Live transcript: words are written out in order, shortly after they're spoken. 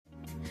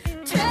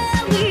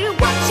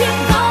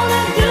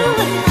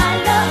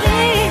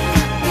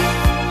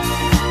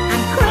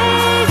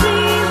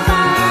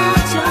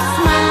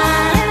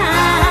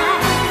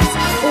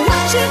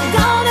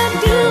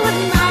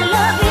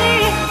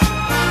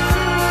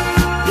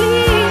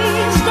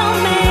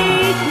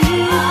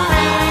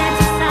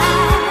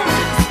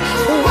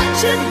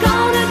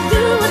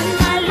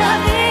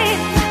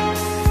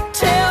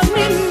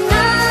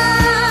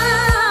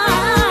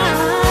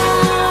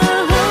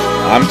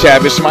I'm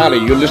Tavis, Smiley.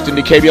 You're listening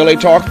to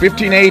KBLA Talk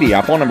 1580.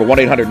 Our phone number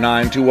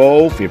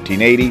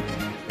 1-800-920-1580.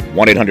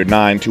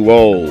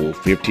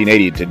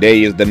 1-800-920-1580.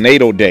 Today is the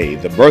natal day,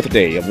 the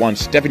birthday of one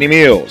Stephanie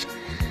Mills.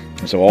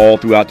 And so all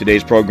throughout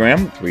today's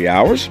program, 3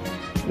 hours,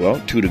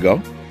 well, 2 to go,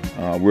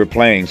 we're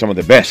playing some of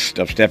the best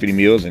of Stephanie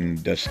Mills.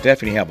 And does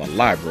Stephanie have a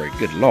library?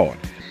 Good Lord.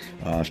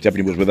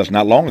 Stephanie was with us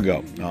not long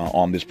ago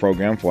on this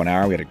program for an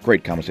hour. We had a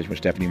great conversation with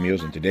Stephanie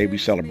Mills, and today we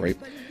celebrate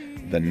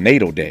the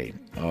natal day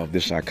of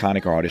this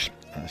iconic artist,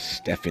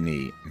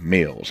 Stephanie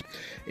Mills.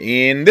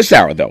 In this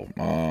hour, though,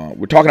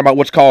 we're talking about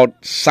what's called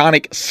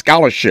sonic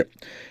scholarship,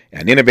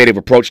 an innovative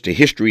approach to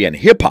history and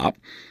hip-hop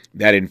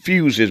that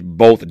infuses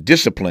both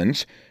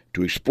disciplines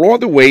to explore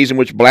the ways in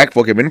which black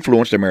folk have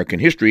influenced American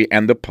history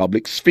and the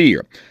public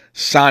sphere.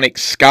 Sonic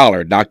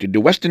scholar Dr.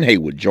 DeWeston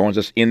Haywood joins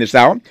us in this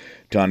hour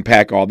to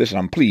unpack all this, and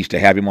I'm pleased to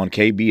have him on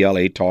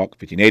KBLA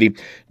Talk 1580.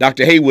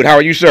 Dr. Haywood, how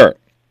are you, sir?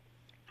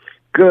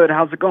 Good.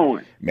 How's it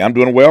going? Man, I'm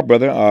doing well,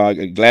 brother.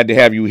 Glad to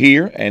have you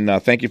here, and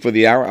thank you for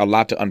the hour. A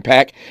lot to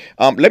unpack.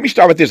 Let me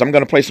start with this. I'm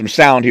going to play some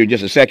sound here in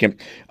just a second.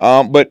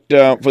 But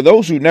for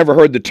those who never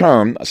heard the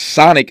term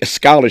sonic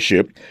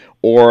scholarship,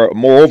 or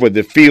moreover,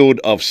 the field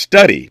of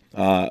study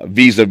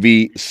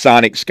vis-a-vis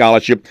sonic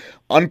scholarship,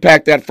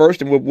 unpack that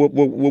first, and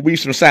we'll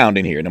weave some sound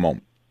in here in a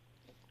moment.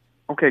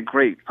 Okay,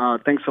 great.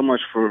 Thanks so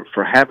much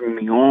for having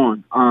me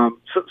on.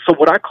 So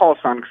what I call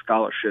sonic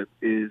scholarship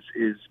is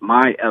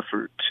my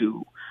effort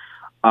to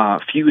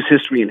fuse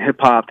history and hip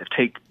hop, to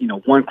take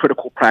one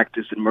critical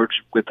practice and merge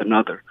it with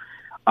another,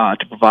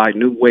 to provide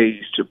new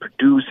ways to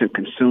produce and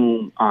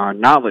consume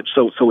knowledge.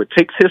 So it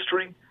takes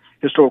history,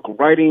 historical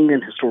writing,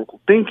 and historical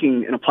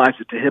thinking, and applies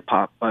it to hip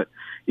hop. But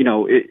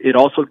it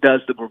also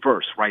does the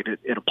reverse, right?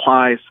 It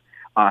applies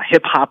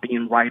hip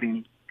hopian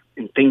writing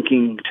and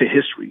thinking to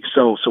history.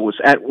 So it's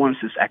at once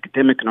this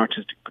academic and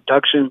artistic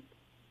production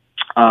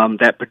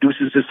that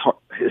produces this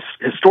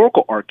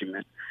historical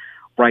argument,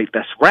 right?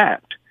 That's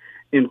rapped.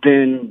 And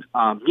then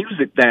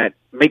music that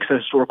makes a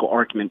historical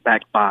argument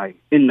backed by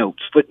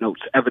endnotes,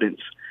 footnotes, evidence,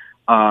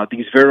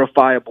 these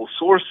verifiable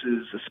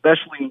sources,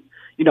 especially,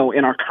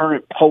 in our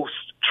current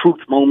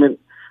post-truth moment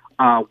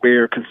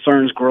where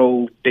concerns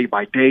grow day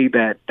by day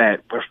that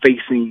we're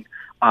facing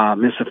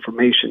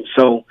misinformation.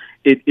 So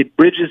it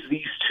bridges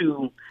these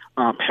two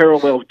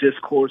parallel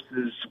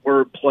discourses,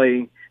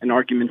 wordplay, and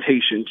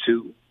argumentation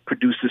to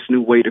produce this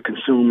new way to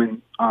consume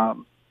and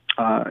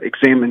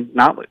examine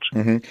knowledge.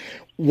 Mm-hmm.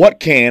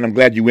 I'm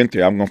glad you went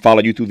there. I'm going to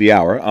follow you through the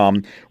hour.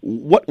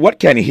 What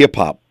can hip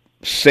hop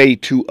say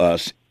to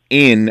us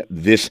in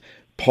this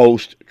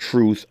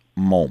post-truth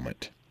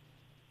moment?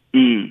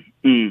 I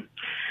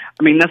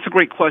mean, that's a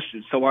great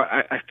question. So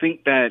I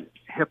think that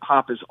hip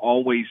hop has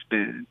always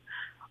been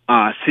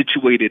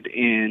situated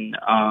in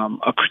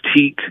a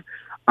critique,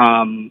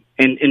 and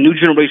new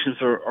generations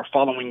are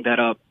following that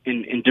up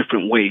in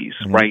different ways,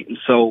 mm-hmm. right? And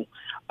so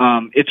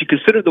if you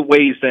consider the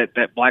ways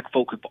that black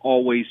folk have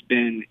always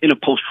been in a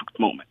post-truth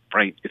moment,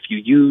 right? If you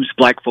use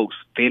black folks'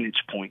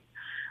 vantage point,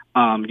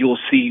 you'll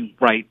see,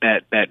 right,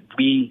 that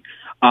we,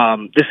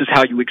 this is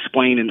how you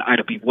explain in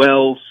Ida B.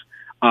 Wells,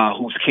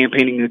 who's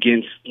campaigning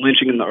against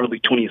lynching in the early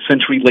 20th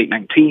century, late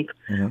 19th.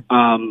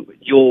 Mm-hmm.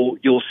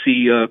 You'll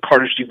see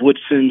Carter G.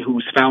 Woodson,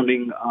 who's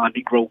founding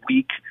Negro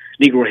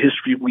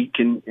History Week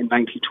in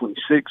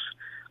 1926.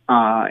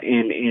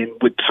 And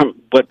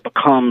what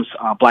becomes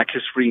Black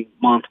History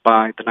Month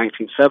by the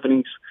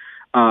 1970s,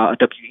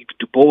 W.E.B.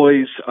 Du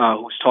Bois,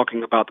 who's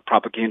talking about the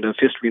propaganda of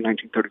history in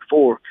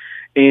 1934.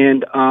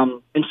 And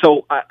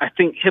so I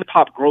think hip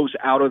hop grows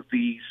out of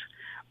these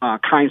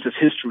kinds of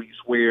histories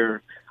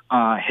where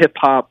hip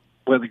hop,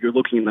 whether you're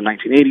looking in the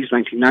 1980s,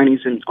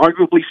 1990s, and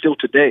arguably still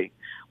today,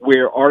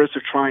 where artists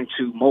are trying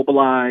to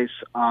mobilize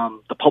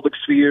the public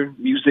sphere,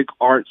 music,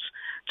 arts,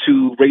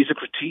 to raise a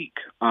critique,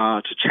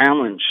 to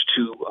challenge,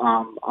 to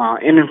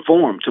and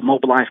inform, to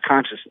mobilize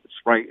consciousness,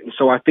 right? And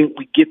so I think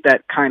we get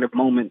that kind of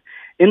moment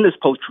in this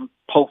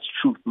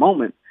post-truth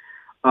moment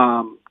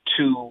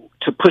to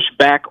push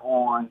back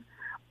on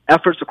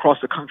efforts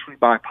across the country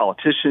by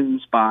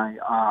politicians, by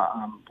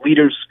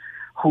leaders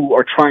who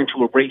are trying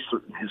to erase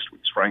certain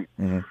histories, right?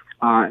 Mm-hmm.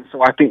 And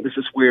so I think this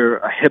is where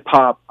a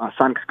hip-hop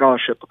sonic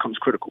scholarship becomes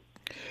critical.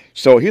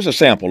 So here's a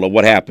sample of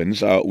what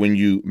happens when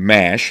you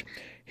mash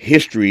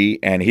history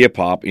and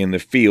hip-hop in the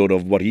field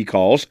of what he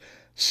calls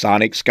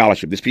sonic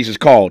scholarship. This piece is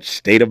called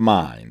State of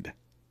Mind.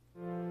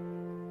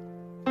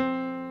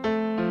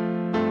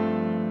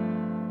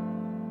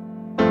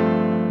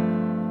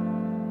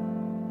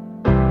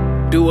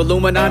 Do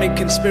Illuminati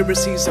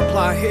conspiracies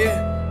apply here?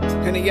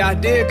 Any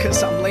idea?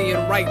 Cause I'm laying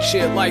right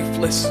here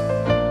lifeless.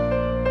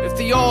 If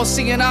the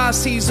all-seeing eye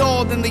sees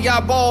all, then the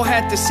eyeball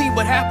had to see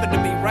what happened to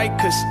me, right?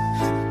 Cause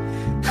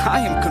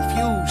I am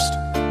confused.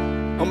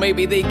 Or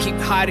maybe they keep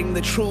hiding the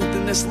truth,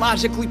 and this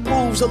logically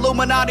proves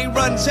Illuminati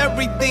runs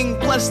everything.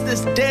 Plus this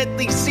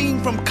deadly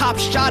scene from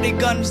cops'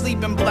 shotguns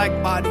leaving black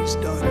bodies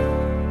done.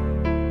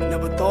 I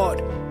never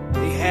thought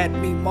they had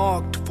me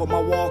marked for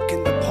my walk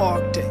in the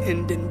park to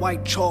end in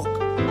white chalk.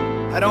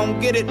 I don't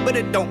get it, but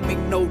it don't make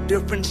no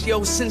difference.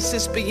 Yo, since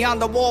it's beyond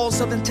the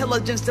walls of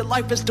intelligence that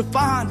life is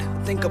defined,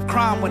 I think of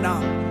crime when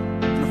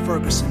I'm in a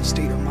Ferguson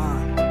state of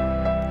mind.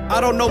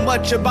 I don't know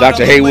much about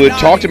Dr. Haywood,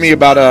 talk to me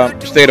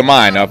about state of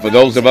mind. For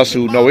those of us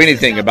who know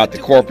anything about the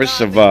corpus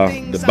of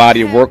the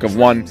body of work of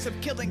one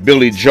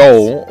Billy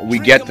Joel, we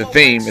get the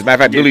theme. As a matter of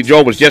fact, Billy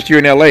Joel was just here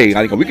in L.A.,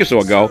 I think a week or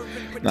so ago.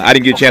 Now, I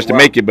didn't get a chance to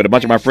make it, but a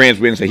bunch of my friends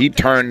went and said he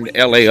turned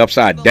L.A.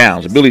 upside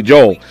down. So Billy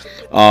Joel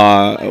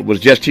was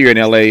just here in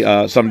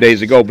L.A. Some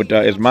days ago. But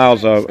as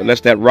Miles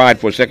lets that ride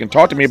for a second,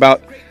 talk to me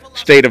about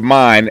state of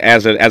mind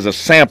as a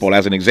sample,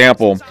 as an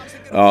example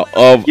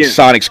of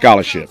sonic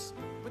scholarship.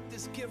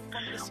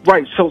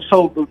 Right.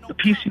 So the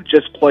piece you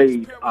just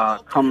played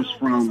comes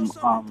from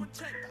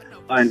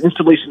an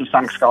installation of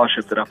sonic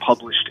scholarship that I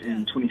published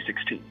in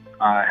 2016.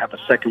 I have a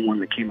second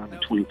one that came out in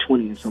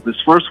 2020. And so this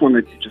first one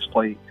that you just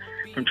played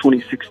from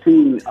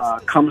 2016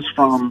 comes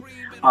from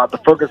the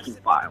Ferguson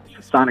Files,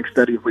 a sonic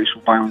study of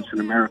racial violence in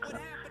America.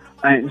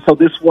 And so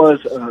this was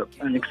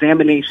an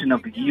examination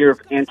of the year of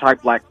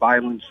anti-black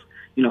violence,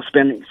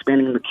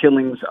 spanning the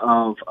killings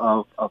of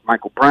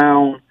Michael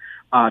Brown,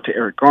 to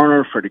Eric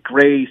Garner, Freddie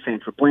Gray,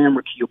 Sandra Bland,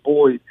 Rekia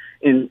Boyd,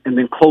 and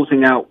then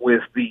closing out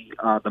with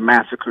the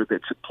massacre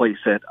that took place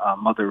at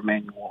Mother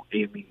Emanuel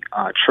AME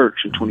Church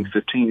in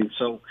 2015. And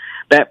so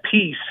that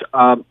piece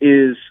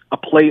is a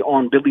play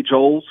on Billy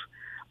Joel's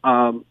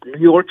New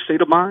York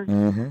state of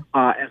mind,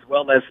 as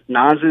well as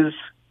Nas's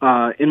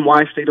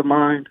NY state of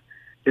mind,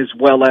 as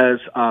well as,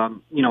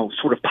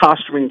 sort of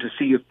posturing to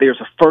see if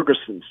there's a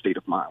Ferguson state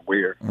of mind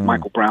where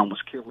Michael Brown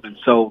was killed. And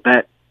so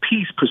that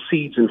piece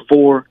proceeds in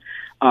four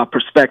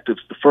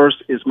perspectives. The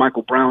first is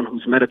Michael Brown,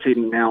 who's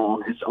meditating now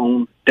on his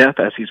own death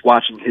as he's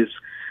watching his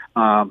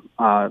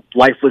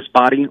lifeless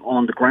body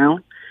on the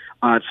ground.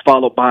 It's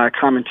followed by a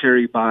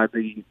commentary by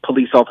the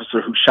police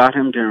officer who shot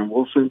him, Darren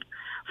Wilson,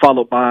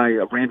 followed by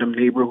a random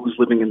neighbor who's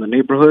living in the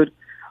neighborhood.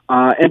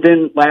 And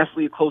then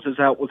lastly, it closes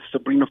out with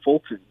Sabrina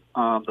Fulton,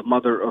 the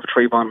mother of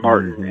Trayvon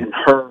Martin, and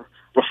her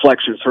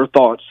reflections, her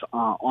thoughts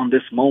on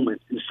this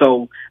moment. And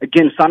so,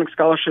 again, Sonic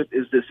Scholarship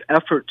is this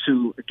effort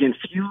to, again,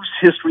 fuse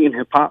history and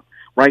hip-hop,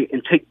 right,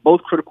 and take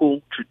both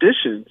critical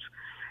traditions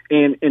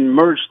and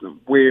merge them,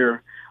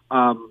 where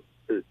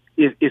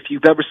if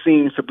you've ever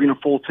seen Sabrina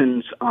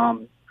Fulton's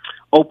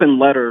open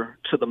letter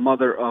to the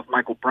mother of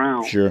Michael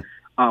Brown, sure.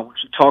 Where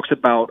she talks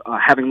about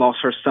having lost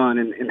her son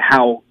and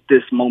how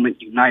this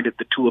moment united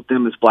the two of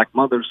them as black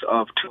mothers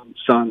of two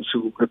sons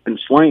who have been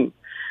slain.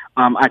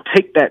 I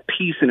take that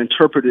piece and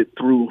interpret it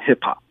through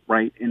hip-hop,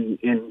 right,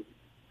 and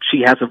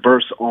she has a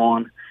verse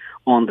on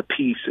the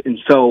piece. And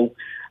so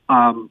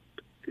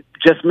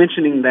just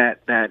mentioning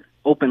that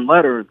open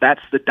letter,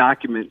 that's the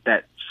document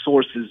that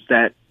sources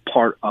that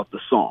part of the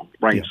song,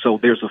 right? Yeah. So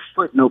there's a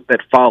footnote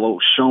that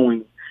follows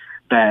showing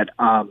that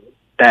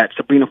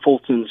Sabrina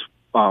Fulton's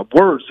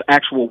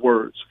actual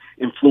words,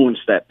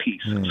 influenced that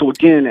piece. So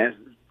again, as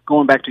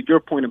going back to your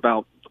point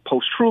about the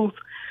post-truth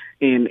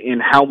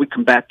and how we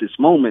combat this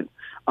moment,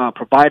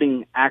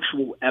 providing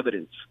actual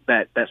evidence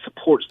that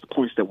supports the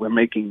points that we're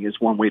making is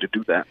one way to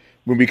do that.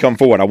 When we come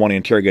forward, I want to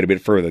interrogate a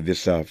bit further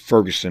this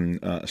Ferguson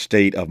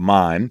state of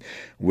mind.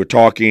 We're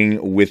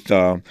talking with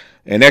an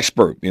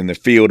expert in the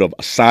field of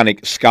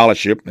sonic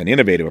scholarship, an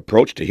innovative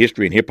approach to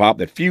history and hip-hop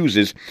that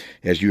fuses,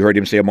 as you heard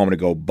him say a moment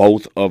ago,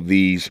 both of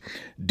these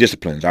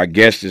disciplines. Our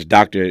guest is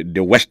Dr.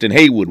 DeWeston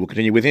Haywood. We'll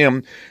continue with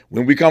him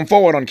when we come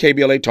forward on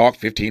KBLA Talk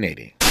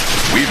 1580.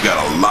 We've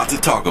got a lot to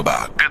talk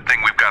about. Good thing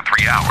we've got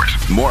 3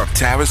 hours. More of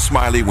Tavis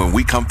Smiley when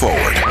we come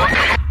forward.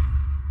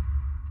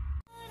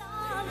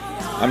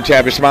 I'm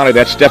Tavis Smiley,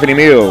 that's Stephanie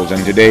Mills,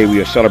 and today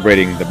we are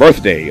celebrating the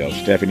birthday of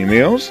Stephanie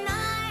Mills.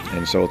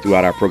 And so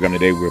throughout our program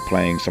today, we're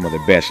playing some of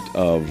the best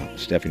of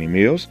Stephanie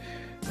Mills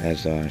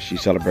as she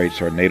celebrates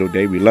her natal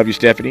day. We love you,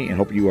 Stephanie, and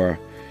hope you are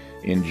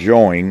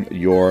enjoying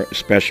your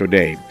special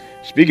day.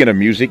 Speaking of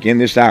music, in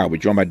this hour, we're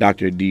joined by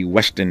Dr.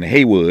 DeWeston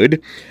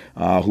Haywood,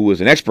 who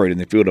is an expert in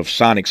the field of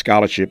sonic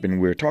scholarship,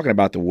 and we're talking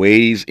about the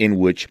ways in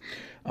which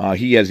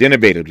he has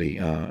innovatively,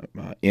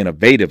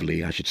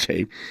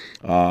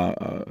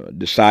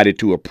 decided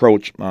to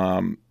approach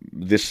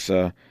this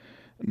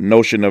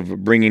notion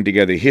of bringing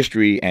together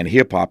history and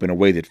hip-hop in a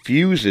way that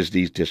fuses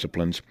these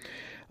disciplines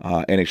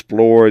and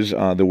explores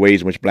the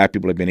ways in which black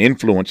people have been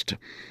influenced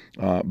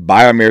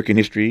by American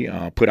history,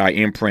 put our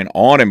imprint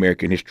on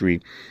American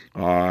history,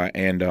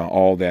 and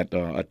all that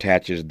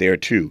attaches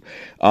thereto.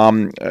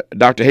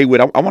 Dr. Haywood,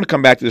 I want to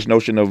come back to this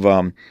notion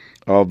of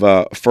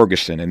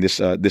Ferguson and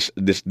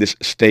this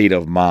state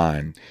of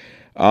mind.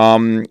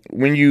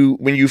 When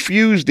you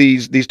fuse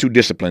these two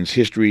disciplines,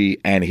 history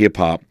and hip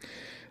hop,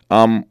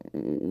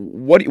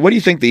 what do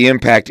you think the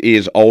impact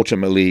is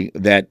ultimately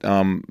that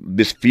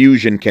this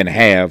fusion can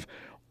have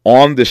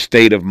on the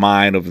state of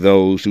mind of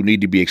those who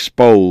need to be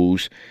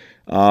exposed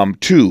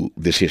to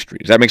this history?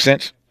 Does that make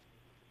sense?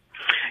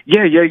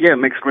 Yeah. It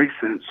makes great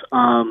sense.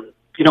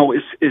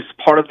 It's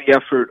part of the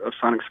effort of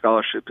Sonic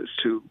Scholarship is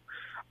to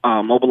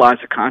mobilize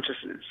the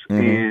consciousness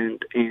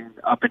and in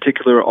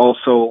particular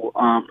also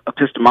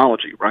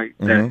epistemology, right?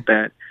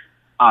 That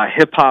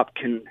hip hop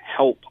can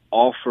help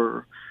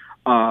offer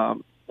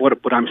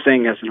what I'm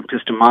saying as an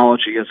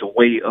epistemology, as a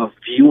way of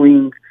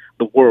viewing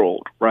the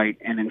world, right,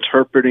 and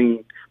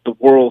interpreting the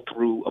world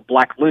through a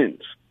black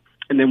lens.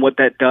 And then what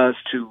that does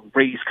to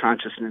raise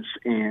consciousness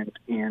and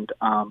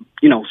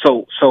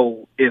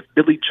so if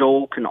Billy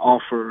Joel can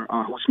offer,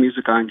 whose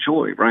music I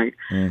enjoy, right,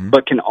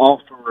 but can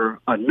offer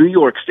a New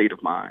York state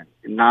of mind,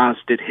 and Nas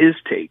did his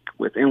take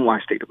with NY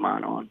State of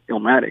Mind on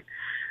Illmatic,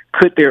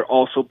 could there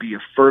also be a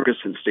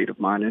Ferguson state of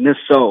mind? And if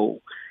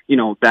so,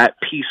 that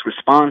piece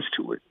responds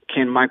to it.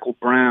 Can Michael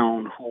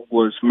Brown, who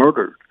was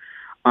murdered,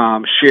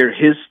 share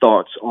his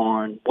thoughts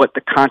on what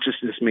the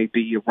consciousness may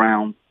be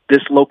around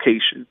this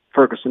location,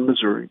 Ferguson,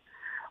 Missouri,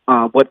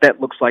 what that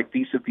looks like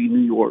vis-a-vis New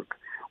York,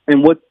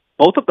 and what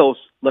both of those,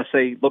 let's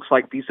say, looks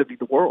like vis-a-vis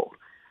the world.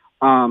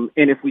 And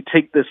if we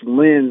take this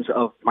lens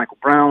of Michael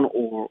Brown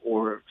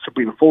or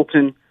Sabrina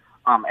Fulton,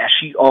 as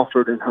she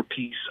offered in her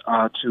piece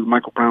to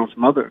Michael Brown's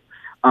mother,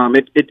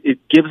 it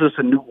gives us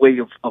a new way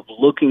of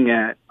looking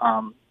at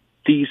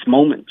these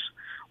moments,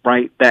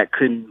 right, that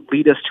can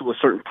lead us to a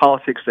certain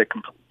politics that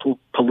can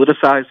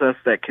politicize us,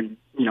 that can,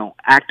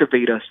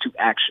 activate us to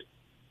action.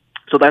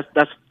 So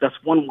that's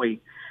one way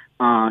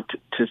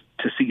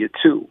to see it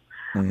too.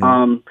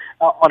 On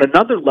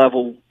another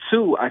level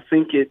too, I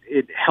think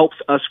it helps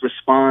us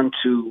respond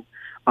to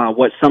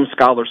what some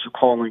scholars are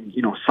calling,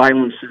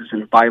 silences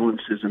and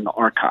violences in the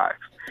archive.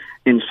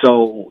 And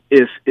so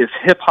if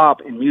hip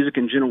hop and music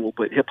in general,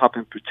 but hip hop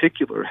in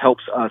particular,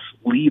 helps us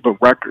leave a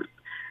record,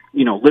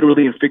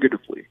 literally and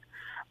figuratively,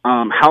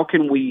 how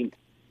can we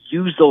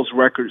use those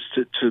records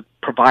to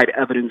provide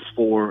evidence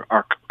for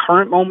our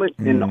current moment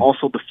and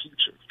also the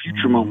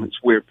future moments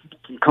where people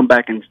can come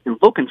back and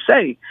look and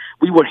say,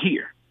 we were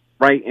here,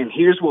 right? And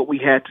here's what we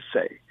had to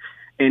say.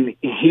 And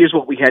here's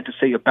what we had to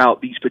say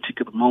about these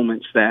particular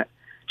moments that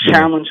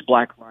challenge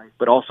Black life,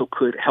 but also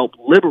could help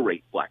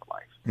liberate Black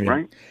life,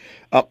 right?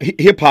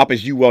 Hip-hop,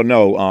 as you well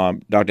know,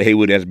 Dr.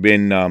 Haywood, has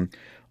been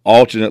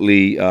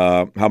alternately,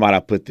 how might I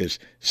put this,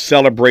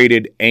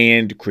 celebrated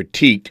and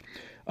critiqued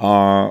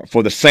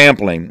for the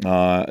sampling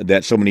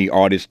that so many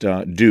artists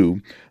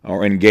do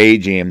or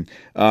engage in.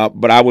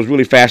 But I was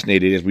really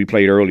fascinated, as we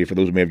played earlier, for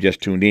those who may have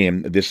just tuned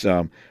in, this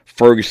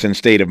Ferguson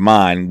State of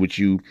Mind, which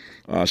you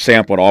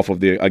sampled off of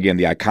the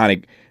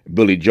iconic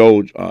Billy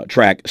Joel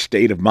track,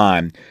 State of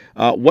Mind.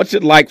 What's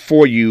it like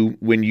for you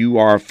when you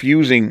are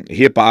fusing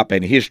hip-hop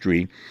and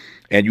history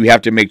and you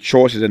have to make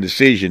choices and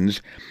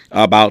decisions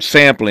about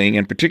sampling,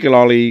 and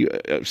particularly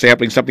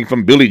sampling something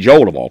from Billy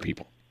Joel, of all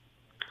people?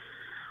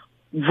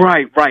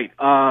 Right.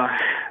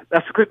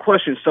 That's a good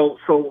question. So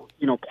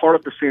part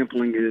of the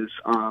sampling is,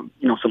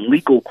 some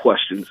legal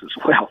questions as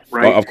well,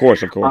 right? Of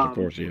course,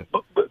 yeah.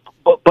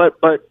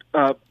 But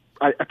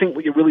I think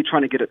what you're really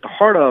trying to get at the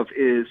heart of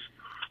is,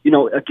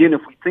 again,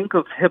 if we think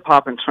of hip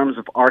hop in terms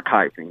of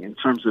archiving, in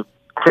terms of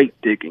crate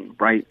digging,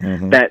 right?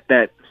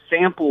 That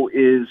sample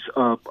is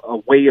a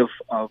way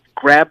of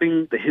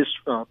grabbing the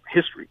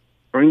history,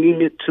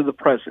 bringing it to the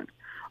present,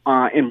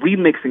 and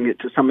remixing it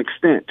to some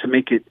extent to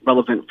make it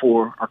relevant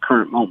for our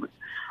current moment.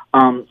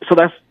 So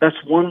that's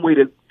one way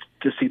to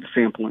see the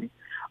sampling.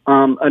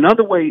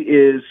 Another way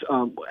is,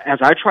 as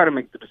I try to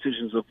make the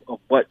decisions of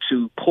what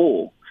to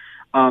pull,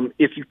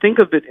 if you think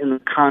of it in the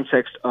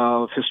context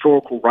of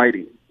historical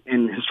writing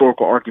and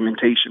historical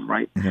argumentation,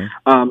 right?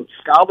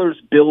 Scholars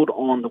build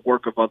on the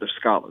work of other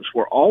scholars.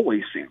 We're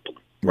always sampling,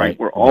 right?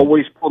 We're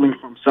always pulling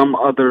from some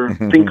other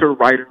thinker,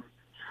 writer,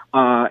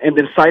 and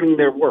then citing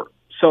their work.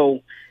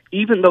 So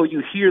even though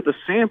you hear the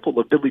sample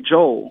of Billy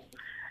Joel,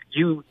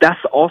 that's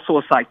also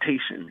a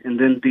citation. And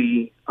then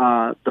the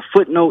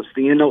footnotes,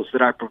 the endnotes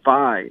that I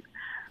provide,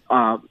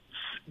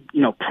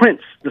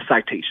 prints the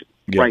citation,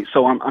 right?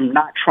 So I'm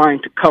not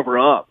trying to cover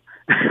up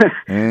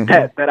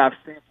that I've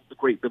sampled the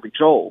great Billy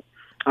Joel.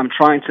 I'm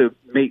trying to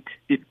make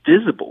it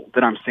visible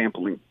that I'm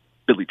sampling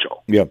Billy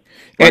Joel. Yeah,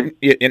 right?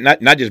 and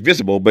not just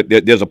visible, but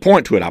there's a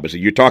point to it. Obviously,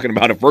 you're talking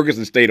about a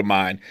Ferguson state of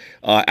mind.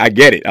 I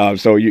get it.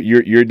 So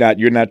you're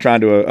not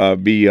trying to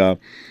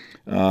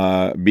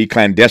be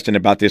clandestine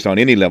about this on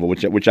any level,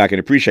 which I can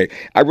appreciate.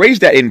 I raised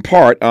that in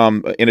part,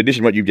 in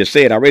addition to what you just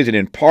said. I raised it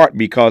in part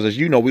because, as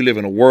you know, we live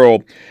in a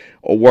world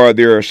where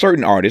there are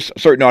certain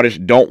artists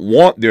don't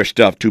want their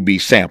stuff to be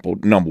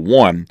sampled, number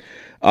one.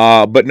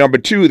 But number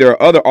two, there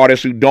are other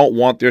artists who don't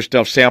want their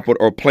stuff sampled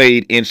or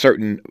played in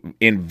certain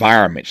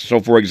environments. So,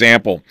 for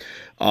example,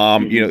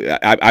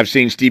 I've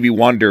seen Stevie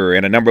Wonder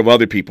and a number of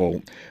other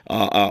people,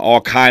 all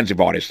kinds of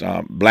artists,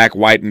 black,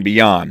 white, and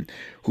beyond,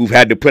 who've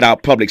had to put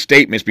out public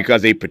statements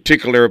because a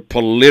particular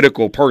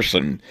political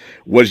person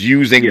was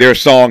using their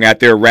song at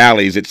their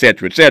rallies, et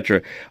cetera, et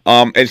cetera.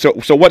 And so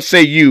what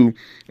say you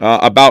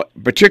about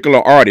particular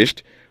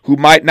artists who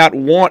might not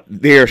want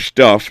their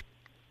stuff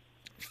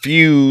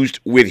fused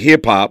with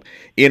hip-hop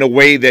in a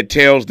way that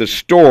tells the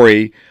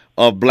story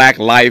of black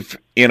life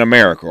in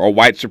America or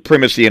white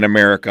supremacy in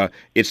America,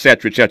 et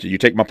cetera, et cetera? You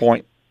take my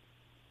point?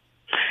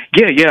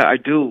 Yeah, I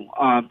do.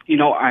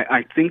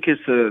 I think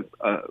it's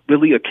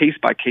really a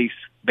case-by-case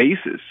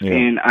basis.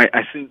 And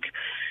I think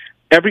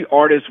every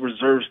artist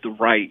reserves the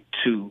right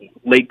to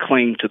lay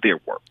claim to their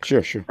work.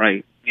 Sure, sure.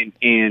 Right.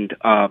 And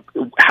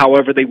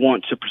however they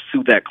want to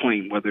pursue that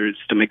claim, whether it's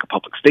to make a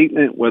public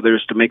statement, whether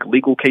it's to make a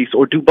legal case,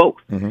 or do both.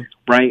 Mm-hmm.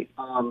 Right.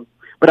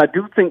 But I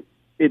do think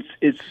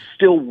it's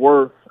still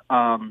worth,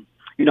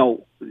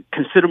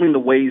 considering the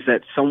ways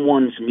that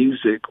someone's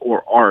music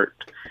or art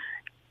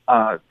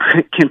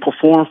can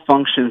perform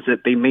functions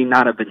that they may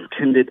not have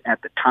intended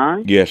at the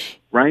time. Yes.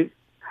 Right.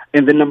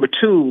 And then number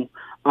two,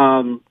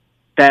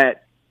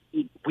 that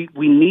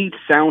we need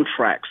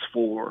soundtracks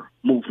for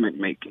movement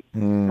making.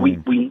 We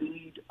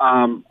need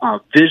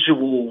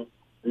visual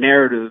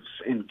narratives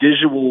and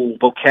visual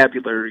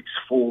vocabularies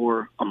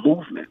for a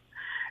movement.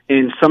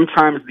 And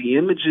sometimes the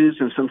images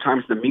and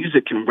sometimes the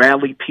music can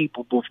rally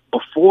people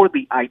before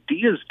the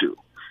ideas do,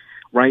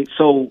 right?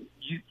 So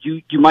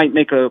you might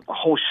make a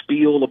whole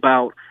spiel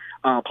about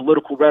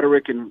political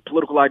rhetoric and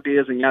political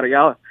ideas and yada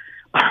yada,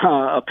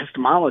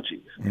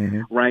 epistemologies,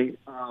 right?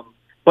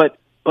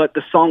 But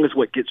the song is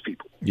what gets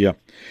people. Yeah.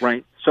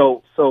 Right.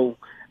 So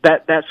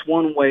that's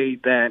one way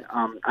that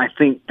I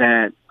think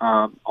that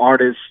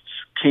artists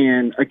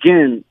can,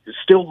 again,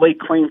 still lay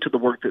claim to the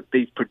work that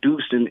they've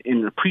produced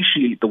and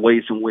appreciate the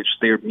ways in which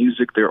their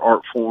music, their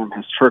art form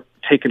has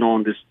taken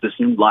on this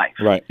new life.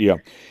 Right, yeah.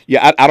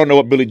 Yeah, I don't know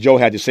what Billy Joe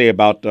had to say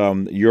about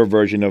your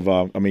version of,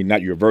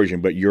 not your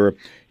version, but you're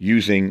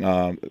using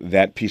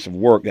that piece of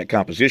work, that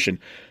composition,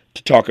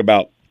 to talk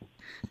about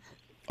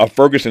a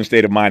Ferguson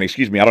state of mind.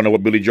 Excuse me. I don't know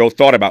what Billy Joe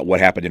thought about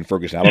what happened in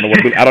Ferguson. I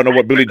don't know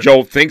what Billy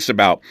Joe thinks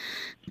about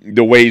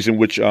the ways in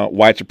which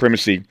white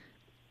supremacy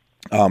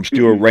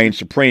still reigns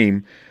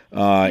supreme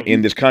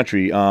in this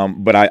country.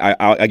 But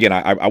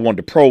I wanted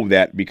to probe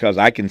that because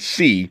I can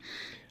see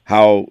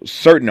how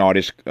certain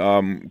artists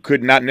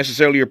could not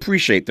necessarily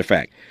appreciate the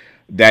fact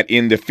that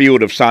in the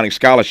field of sonic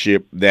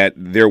scholarship that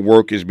their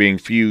work is being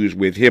fused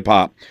with hip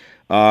hop.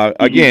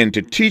 Again,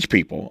 to teach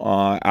people,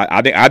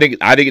 I think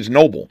it's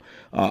noble.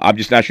 I'm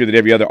just not sure that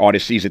every other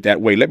artist sees it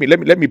that way. Let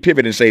me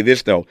pivot and say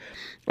this though,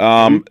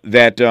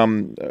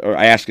 or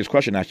ask this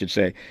question, I should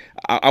say.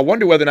 I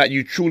wonder whether or not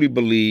you truly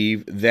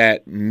believe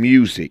that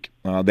music,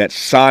 that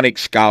sonic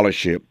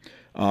scholarship,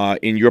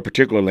 in your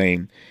particular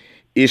lane,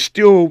 is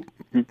still,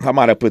 how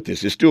might I put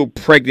this? Is still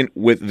pregnant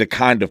with the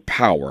kind of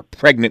power,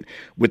 pregnant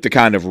with the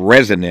kind of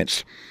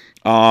resonance.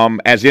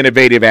 As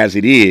innovative as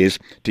it is,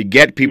 to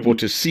get people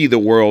to see the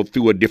world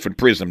through a different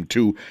prism,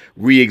 to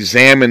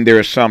re-examine their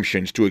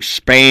assumptions, to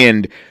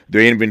expand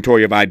their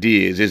inventory of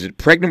ideas. Is it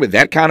pregnant with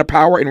that kind of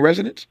power and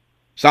resonance?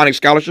 Sonic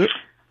scholarship?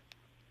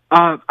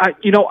 I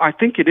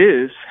think it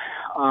is,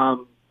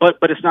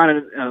 but it's not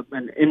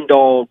an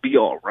end-all,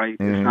 be-all, right?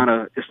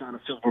 Mm-hmm. It's not a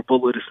silver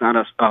bullet. It's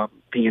not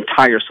the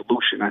entire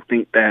solution. I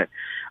think that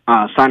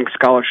sonic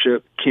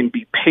scholarship can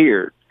be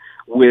paired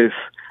with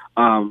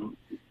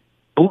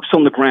boots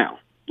on the ground,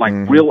 like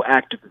real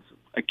activism.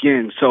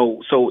 Again,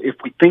 so if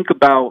we think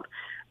about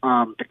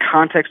the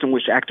context in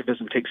which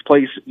activism takes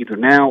place, either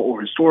now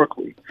or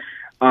historically,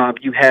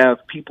 you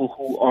have people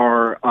who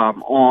are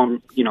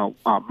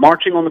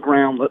marching on the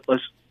ground.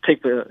 Let's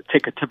take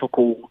a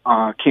typical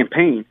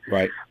campaign.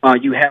 Right.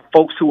 You have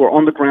folks who are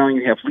on the ground.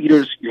 You have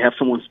leaders. You have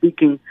someone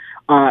speaking.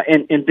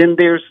 And then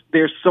there's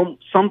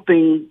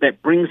something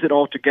that brings it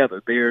all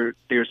together. There's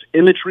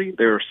imagery,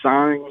 there are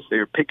signs,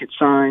 there are picket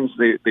signs,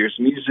 there's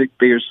music,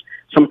 there's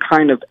some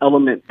kind of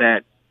element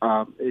that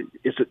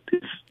is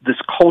this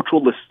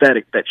cultural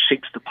aesthetic that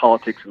shapes the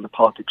politics, and the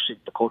politics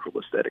shape the cultural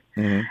aesthetic.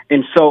 Mm-hmm.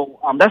 And so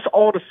that's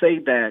all to say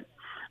that,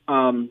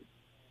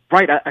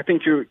 right? I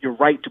think you're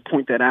right to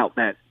point that out.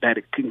 That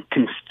it can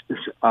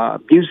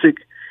music.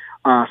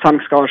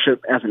 Sonic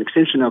scholarship, as an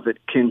extension of it,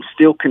 can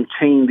still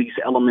contain these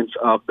elements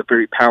of the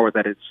very power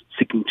that it's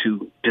seeking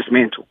to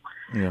dismantle.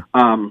 Yeah.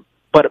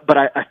 But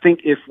I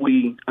think if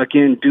we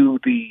again do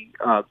the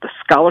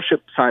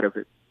scholarship side of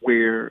it,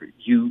 where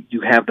you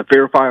have the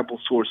verifiable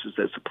sources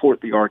that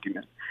support the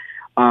argument,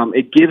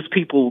 it gives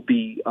people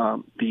the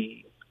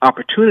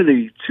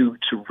opportunity to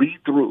read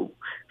through,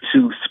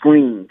 to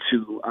screen,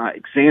 to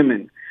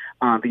examine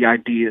the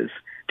ideas,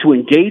 to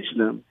engage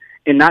them.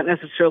 And not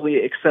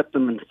necessarily accept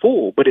them in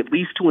full, but at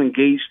least to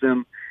engage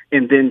them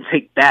and then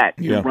take that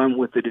and run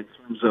with it in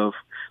terms of,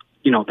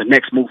 the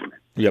next movement.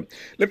 Yep.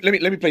 Let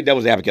me play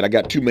devil's advocate. I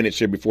got 2 minutes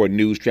here before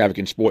news, traffic,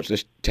 and sports.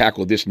 Let's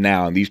tackle this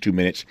now in these 2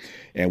 minutes,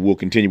 and we'll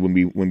continue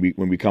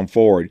when we come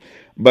forward.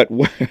 But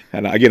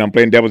and again, I'm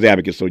playing devil's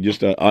advocate, so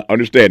just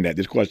understand that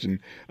this question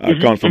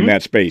comes from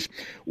that space.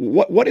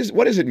 What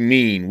does it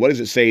mean? What does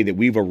it say that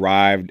we've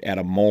arrived at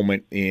a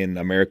moment in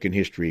American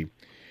history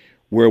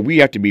where we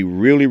have to be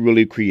really,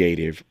 really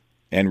creative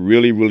and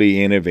really,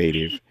 really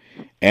innovative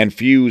and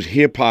fuse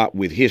hip-hop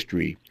with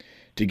history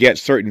to get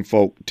certain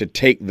folk to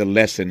take the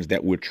lessons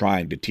that we're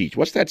trying to teach?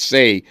 What's that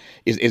say?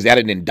 Is that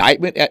an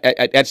indictment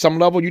at some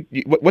level?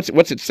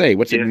 What's it say?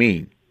 What's it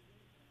mean?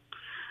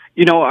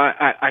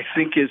 I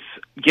think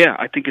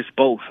it's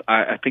both.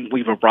 I think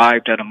we've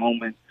arrived at a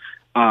moment,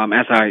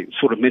 as I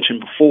sort of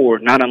mentioned before,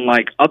 not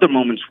unlike other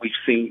moments we've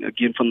seen,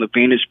 again, from the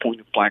vantage point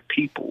of Black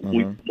people.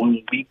 Mm-hmm.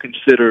 When we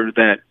consider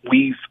that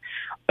we've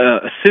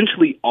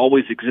essentially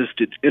always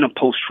existed in a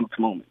post-truth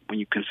moment when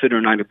you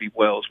consider Ida B.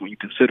 Wells, when you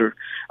consider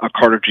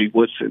Carter G.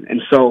 Woodson.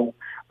 And so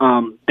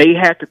they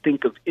had to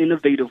think of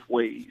innovative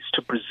ways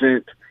to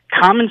present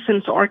common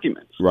sense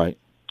arguments to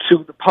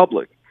the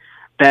public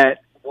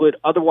that would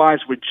otherwise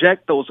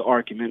reject those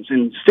arguments,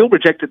 and still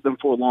rejected them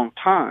for a long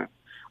time,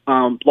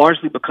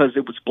 largely because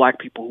it was black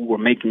people who were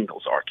making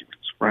those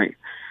arguments, right?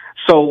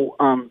 So,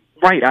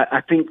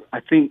 I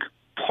think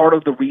part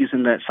of the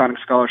reason that Sonic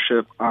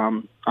Scholarship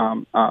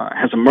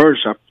has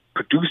emerged,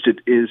 produced it,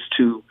 is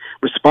to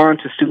respond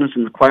to students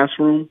in the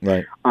classroom.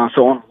 Right.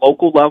 So on a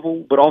local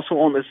level, but also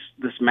on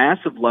this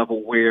massive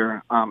level,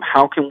 where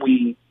how can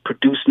we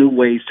produce new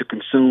ways to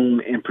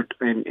consume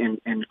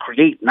and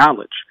create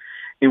knowledge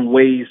in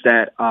ways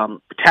that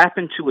tap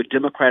into a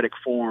democratic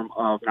form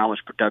of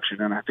knowledge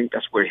production. And I think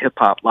that's where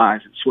hip-hop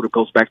lies. It sort of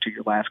goes back to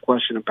your last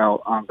question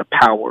about the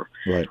power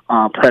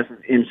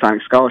present in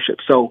Sonic Scholarship.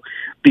 So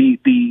the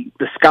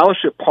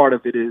scholarship part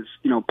of it is,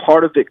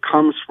 part of it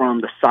comes from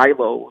the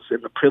silos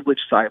and the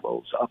privileged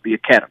silos of the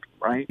academy,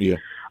 right? Yeah.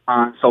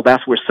 So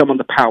that's where some of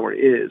the power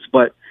is.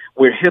 But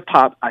where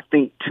hip-hop, I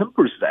think,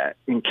 tempers that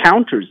and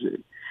counters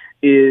it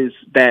is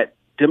that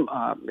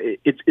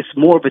it's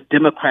more of a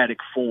democratic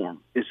form.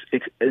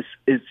 It's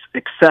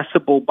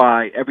accessible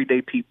by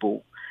everyday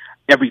people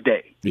every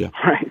day,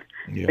 right?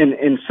 Yeah.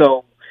 And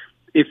so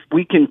if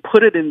we can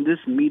put it in this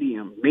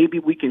medium, maybe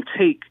we can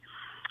take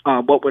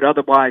what would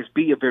otherwise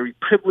be a very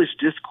privileged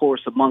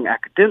discourse among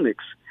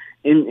academics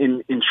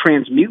and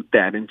transmute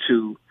that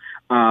into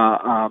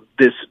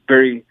this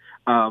very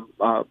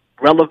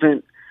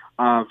relevant,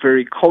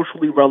 very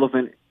culturally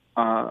relevant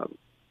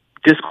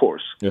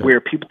discourse where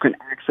people can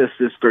access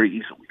this very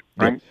easily,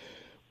 right? Yeah.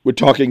 We're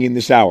talking in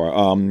this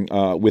hour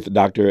with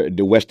Dr.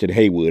 DeWeston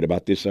Haywood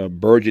about this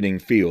burgeoning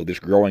field, this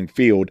growing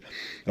field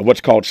of what's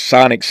called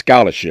Sonic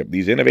Scholarship,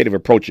 these innovative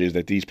approaches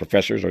that these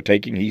professors are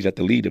taking. He's at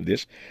the lead of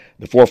this,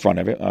 the forefront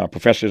of it.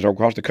 Professors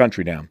across the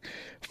country now,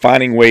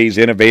 finding ways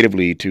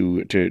innovatively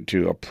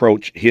to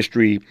approach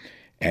history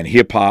and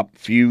hip-hop,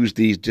 fuse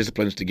these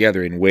disciplines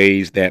together in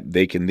ways that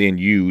they can then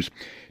use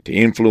to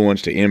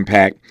influence, to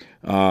impact,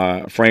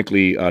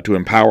 frankly, to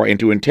empower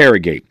and to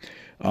interrogate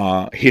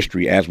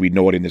history as we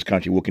know it in this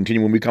country. We'll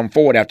continue when we come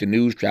forward after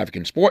news, traffic,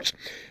 and sports.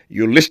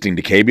 You're listening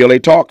to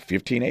KBLA Talk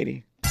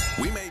 1580.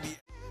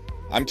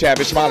 I'm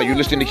Tavis, Smiley. You're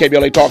listening to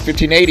KBLA Talk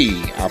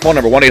 1580. Our phone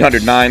number,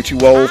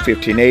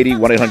 1-800-920-1580,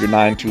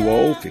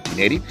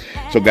 1-800-920-1580.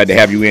 So glad to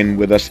have you in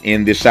with us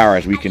in this hour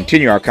as we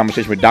continue our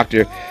conversation with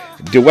Dr.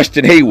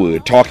 DeWeston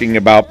Haywood, talking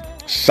about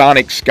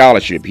Sonic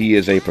Scholarship. He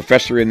is a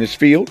professor in this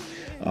field.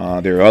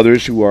 There are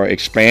others who are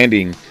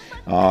expanding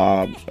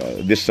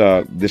this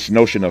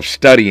notion of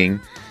studying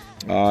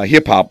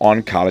hip-hop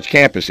on college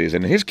campuses.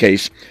 And in his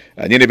case,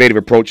 an innovative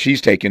approach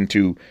he's taken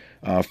to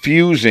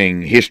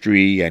fusing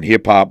history and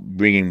hip-hop,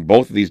 bringing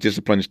both of these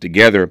disciplines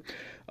together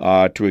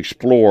to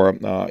explore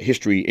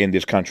history in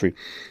this country,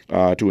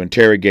 to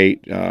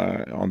interrogate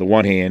on the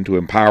one hand, to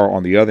empower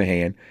on the other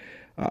hand,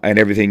 and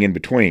everything in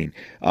between.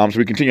 So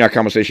we continue our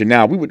conversation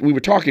now. We were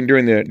talking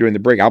during the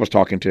break. I was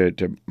talking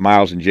to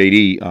Miles and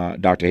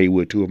JD, Dr.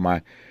 Haywood, two of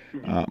my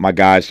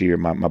guys here,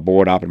 my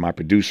board op and my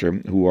producer,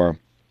 who are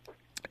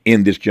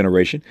in this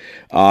generation,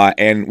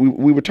 and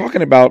we were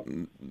talking about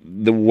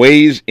the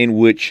ways in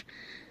which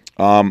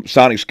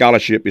Sonic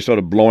Scholarship is sort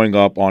of blowing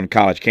up on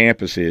college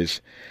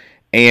campuses,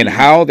 and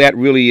how that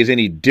really is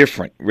any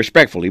different,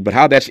 respectfully, but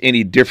how that's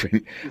any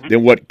different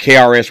than what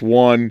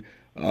KRS-One,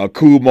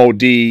 Kool Moe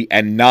Dee,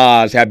 and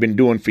Nas have been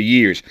doing for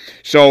years.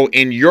 So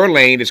in your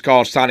lane, it's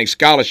called Sonic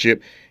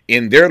Scholarship.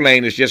 In their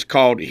lane, it's just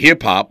called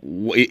hip hop.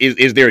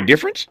 Is there a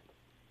difference?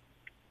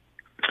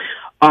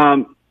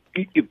 I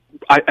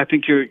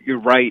think you're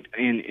right,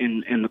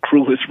 and the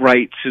crew is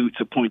right to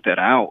point that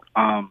out.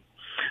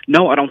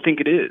 No, I don't think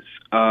it is.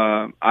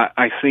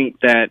 I think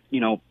that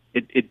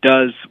it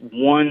does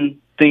one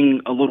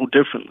thing a little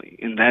differently,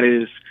 and that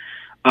is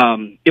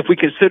if we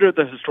consider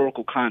the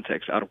historical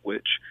context out of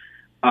which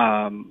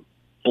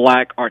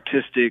Black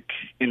artistic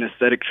and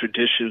aesthetic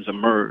traditions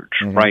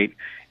emerge, right?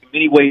 In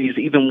many ways,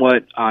 even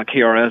what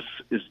KRS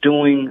is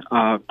doing,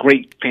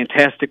 great,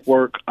 fantastic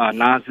work.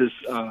 Nas's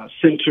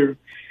center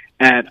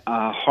at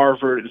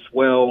Harvard as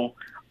well,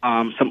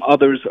 some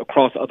others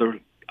across other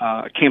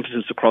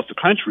campuses across the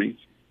country,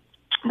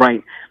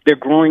 right? They're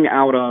growing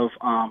out of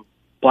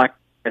Black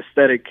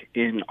aesthetic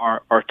and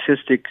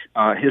artistic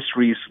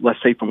histories,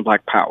 let's say from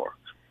Black Power,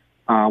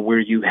 where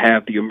you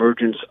have the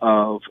emergence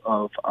of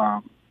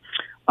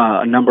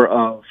a number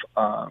of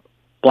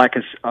Black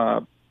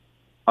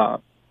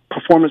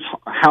performance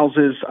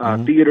houses,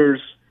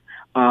 theaters.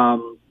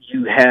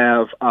 You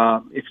have,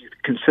 if you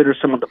consider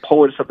some of the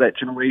poets of that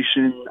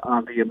generation,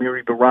 the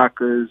Amiri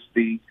Barakas,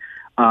 the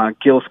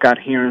Gil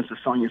Scott-Herons, the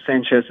Sonia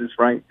Sanchez's,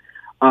 right?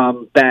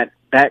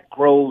 That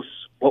grows.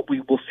 What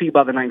we will see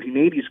by the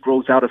 1980s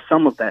grows out of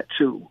some of that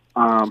too.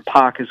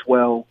 Pac as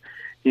well,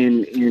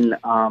 in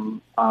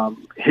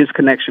his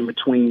connection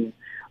between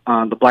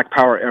the Black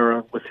Power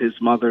era with his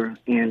mother,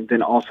 and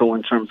then also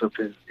in terms of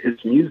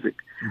his music.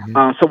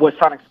 So what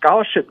Sonic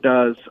Scholarship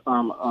does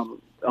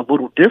a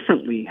little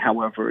differently,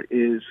 however,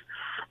 is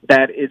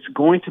that it's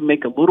going to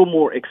make a little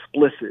more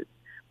explicit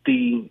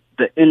the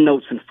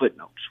endnotes and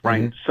footnotes,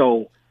 right?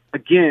 So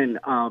again,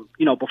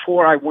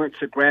 before I went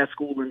to grad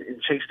school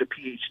and chased a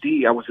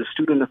PhD, I was a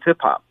student of hip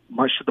hop,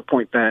 much to the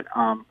point that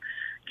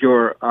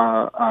your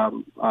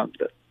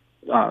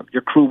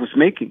crew was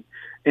making,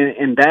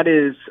 and that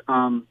is,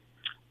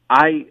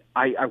 I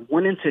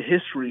went into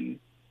history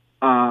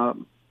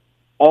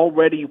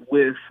already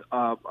with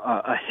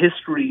a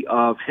history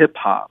of hip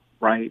hop,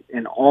 right,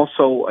 and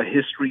also a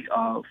history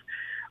of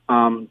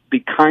the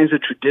kinds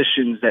of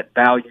traditions that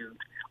valued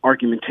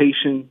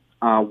argumentation,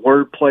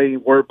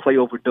 wordplay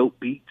over dope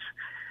beats.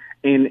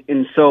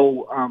 And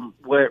so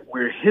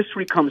where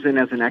history comes in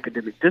as an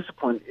academic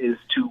discipline is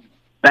to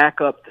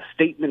back up the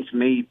statements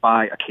made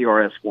by a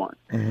KRS-One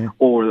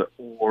or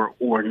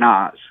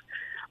Nas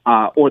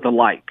or the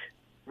like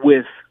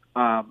with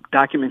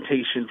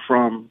documentation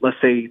from, let's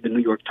say, the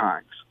New York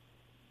Times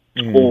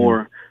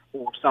or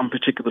some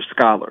particular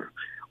scholar.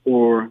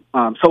 Or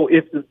so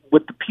if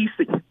with the piece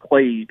that you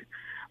played,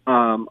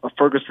 A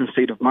Ferguson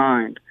State of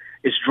Mind,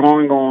 is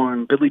drawing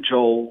on Billy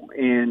Joel,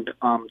 and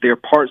there are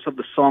parts of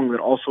the song that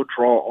also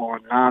draw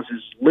on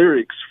Nas's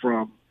lyrics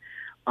from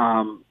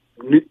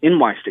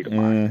NY State of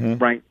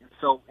Mind, right?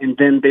 So, and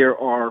then there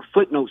are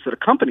footnotes that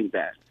accompany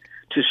that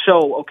to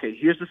show, okay,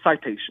 here's the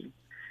citation.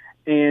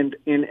 And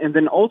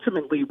then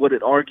ultimately what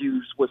it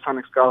argues, what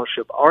Sonic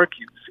Scholarship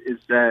argues,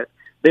 is that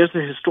there's a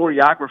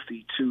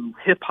historiography to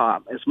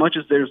hip-hop as much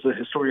as there's a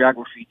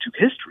historiography to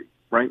history,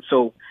 right?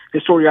 So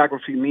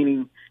historiography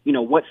meaning,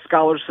 what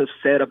scholars have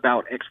said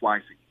about X, Y,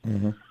 Z.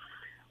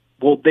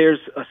 Well, there's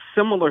a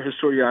similar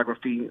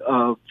historiography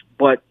of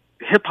what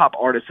hip-hop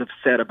artists have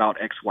said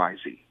about X, Y,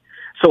 Z.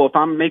 So if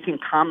I'm making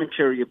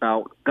commentary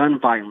about gun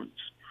violence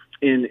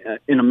in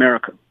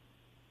America,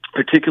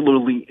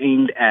 particularly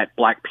aimed at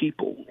Black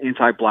people,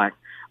 anti-Black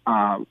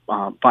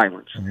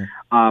violence,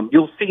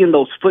 you'll see in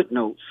those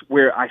footnotes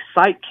where I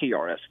cite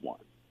KRS-One,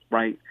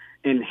 right,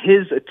 in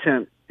his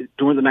attempt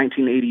during the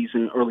 1980s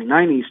and early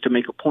 90s to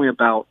make a point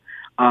about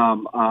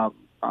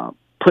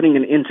putting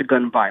an end to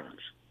gun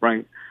violence,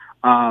 right?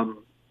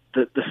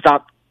 The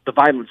Stop the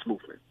Violence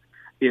movement,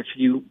 if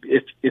you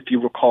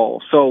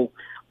recall. So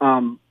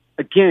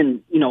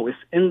again, it's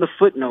in the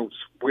footnotes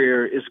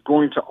where it's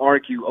going to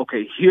argue,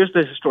 okay, here's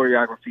the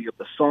historiography of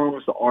the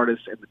songs, the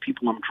artists, and the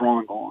people I'm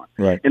drawing on.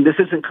 Right. And this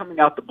isn't coming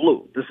out the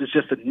blue. This is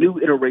just a new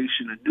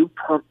iteration, a new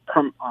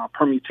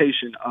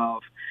permutation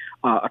of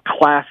a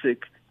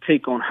classic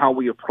take on how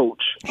we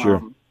approach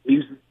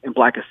music and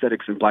Black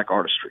aesthetics and Black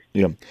artistry.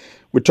 Yeah.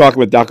 We're talking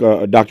with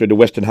Dr.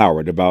 DeWeston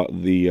Howard about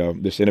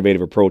this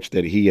innovative approach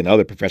that he and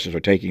other professors are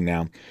taking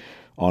now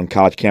on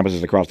college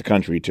campuses across the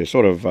country to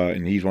sort of,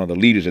 and he's one of the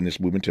leaders in this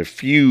movement, to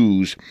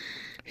fuse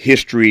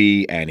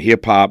history and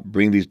hip-hop,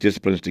 bring these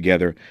disciplines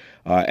together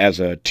as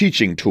a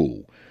teaching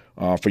tool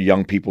for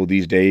young people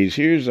these days.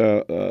 Here's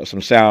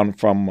some sound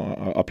from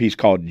a piece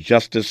called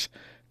Justice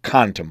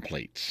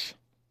Contemplates.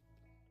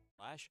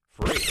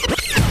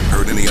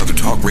 Heard any other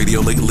talk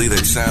radio lately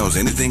that sounds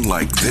anything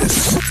like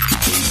this?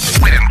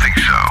 We didn't think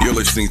so. You're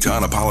listening to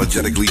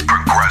Unapologetically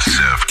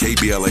Progressive,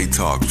 KBLA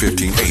Talk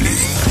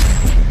 1580.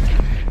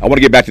 I want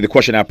to get back to the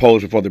question I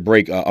posed before the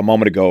break a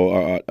moment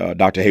ago,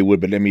 Dr. Haywood,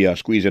 but let me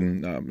squeeze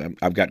in.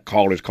 I've got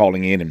callers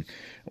calling in and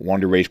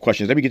wanted to raise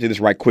questions. Let me get to this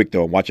right quick,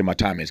 though. I'm watching my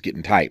time. It's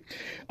getting tight.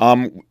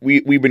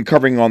 We've been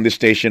covering on this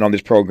station, on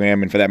this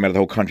program, and for that matter, the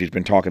whole country has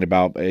been talking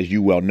about, as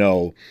you well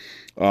know,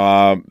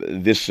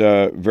 this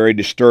very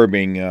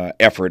disturbing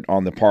effort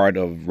on the part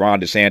of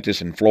Ron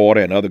DeSantis in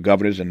Florida and other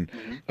governors and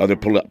other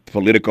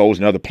politicos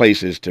and other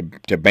places to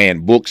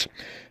ban books,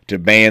 to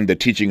ban the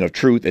teaching of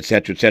truth, et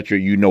cetera, et cetera.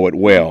 You know it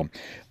well.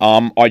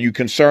 Are you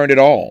concerned at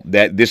all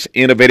that this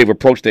innovative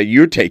approach that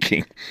you're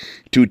taking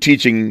to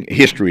teaching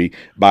history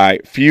by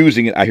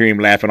fusing it, I hear him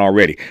laughing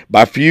already,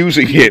 by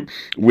fusing it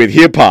with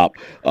hip-hop,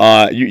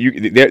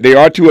 they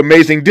are two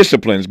amazing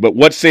disciplines, but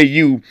what say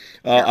you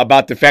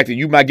about the fact that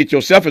you might get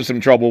yourself in some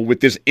trouble with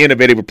this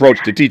innovative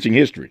approach to teaching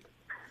history?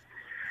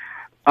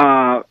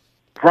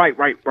 Right.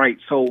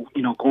 So,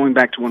 going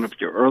back to one of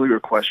your earlier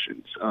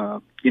questions,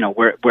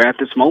 we're at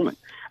this moment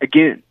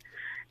again,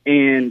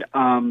 and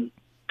I've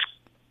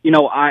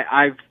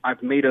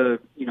made a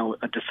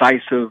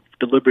decisive,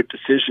 deliberate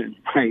decision,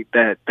 right?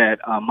 That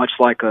much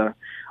like a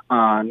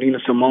Nina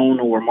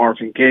Simone or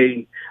Marvin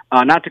Gaye,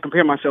 not to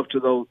compare myself to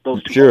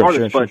those two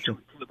artists, but to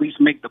at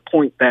least make the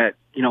point that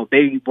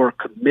they were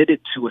committed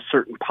to a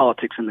certain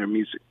politics in their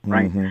music,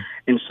 right?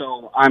 And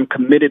so I'm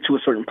committed to a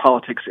certain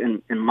politics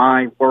in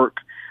my work,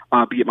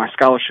 be it my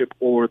scholarship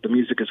or the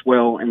music as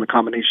well, and the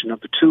combination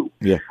of the two.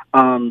 Yeah.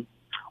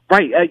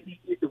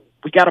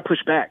 We got to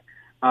push back.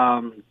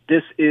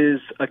 This is,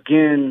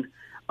 again,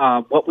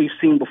 what we've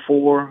seen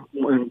before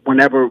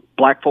whenever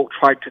Black folk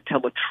tried to tell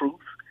the truth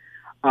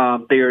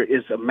there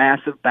is a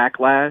massive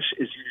backlash.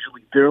 It's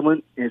usually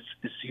virulent. It's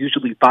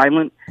usually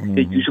violent. Mm-hmm.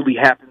 It usually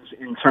happens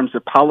in terms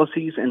of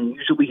policies and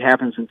usually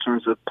happens in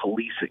terms of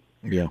policing.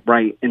 Yeah.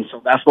 Right. And so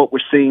that's what we're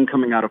seeing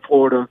coming out of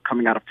Florida,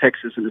 coming out of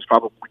Texas, and it's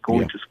probably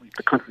going to sweep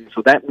the country.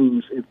 So that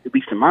means, at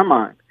least in my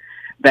mind,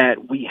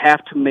 that we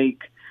have to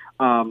make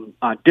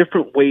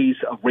different ways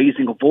of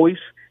raising a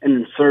voice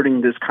and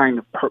inserting this kind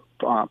of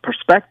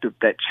perspective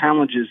that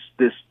challenges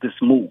this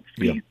move,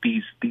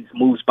 these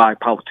moves by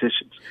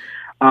politicians.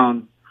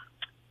 So.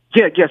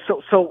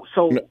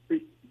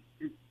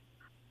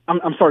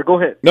 I'm sorry. Go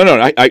ahead. No.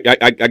 I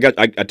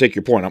take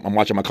your point. I'm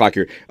watching my clock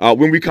here.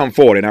 When we come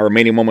forward in our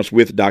remaining moments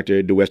with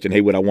Dr. DeWeston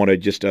Haywood, I want to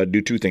just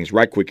do two things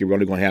right quick. We're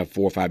only going to have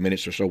 4 or 5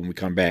 minutes or so when we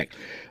come back.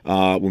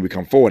 When we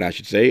come forward, I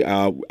should say.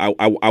 I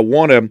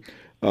want to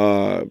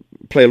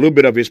play a little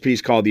bit of his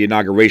piece called "The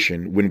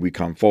Inauguration" when we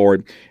come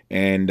forward,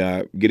 and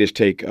get his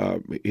take,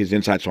 his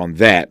insights on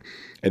that,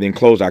 and then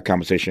close our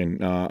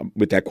conversation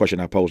with that question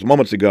I posed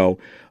moments ago.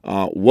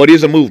 What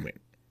is a movement?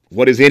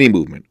 What is any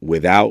movement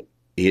without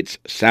its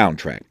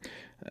soundtrack?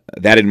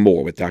 That and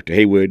more with Dr.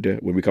 Haywood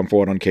when we come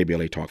forward on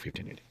KBLA Talk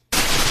 1580.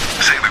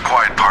 Say the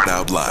quiet part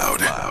out loud.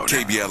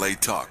 KBLA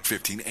Talk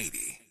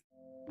 1580.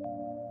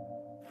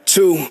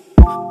 To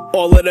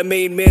all of the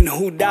made men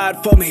who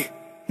died for me,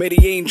 may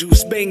the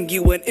angels bang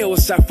you and ill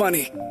so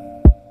funny.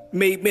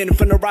 Made men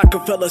from the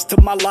Rockefellers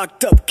to my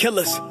locked up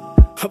killers.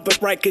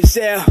 But Rikers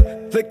there,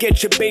 look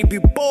at your baby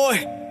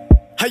boy.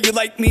 How you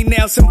like me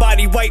now?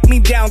 Somebody wipe me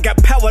down.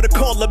 Got power to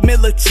call the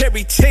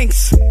military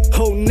tanks.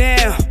 Oh,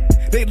 now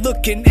they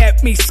looking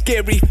at me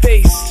scary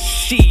face.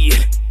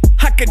 Shit,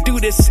 I could do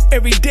this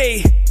every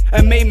day.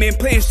 A main man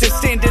plans to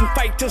stand and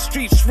fight till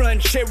streets run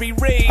cherry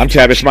ray. I'm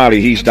Tavis Smiley.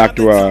 He's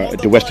Dr.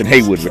 DeWeston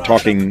Haywood. We're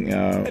talking,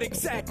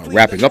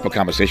 wrapping up a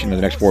conversation in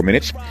the next 4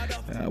 minutes.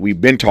 We've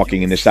been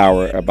talking in this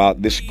hour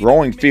about this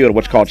growing field of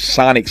what's called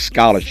sonic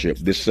scholarship.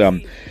 This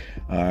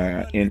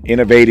an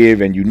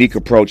innovative and unique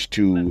approach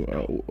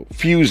to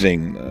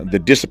fusing the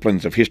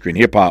disciplines of history and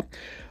hip-hop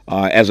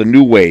as a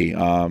new way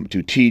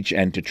to teach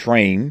and to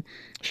train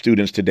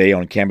students today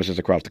on campuses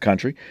across the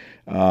country.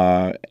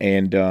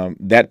 And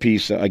that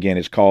piece, again,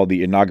 is called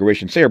The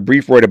Inauguration. Say a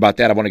brief word about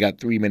that. I've only got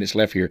 3 minutes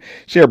left here.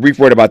 Say a brief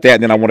word about that,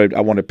 and then I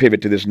want to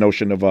pivot to this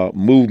notion of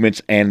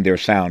movements and their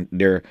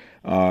attendant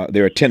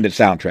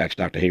soundtracks,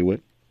 Dr.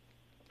 Haywood.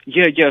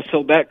 Yeah.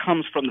 So that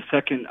comes from the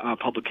second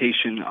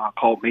publication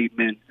called Made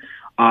Men.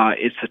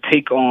 It's a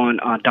take on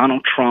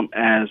Donald Trump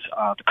as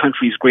the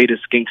country's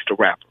greatest gangster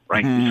rapper,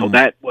 right? So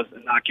that was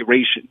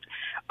inauguration,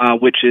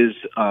 which is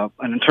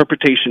an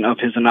interpretation of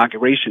his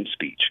inauguration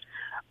speech.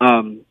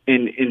 And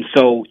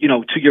so,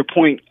 to your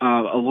point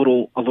a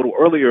little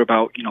earlier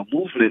about,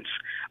 movements,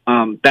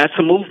 that's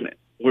a movement.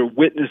 We're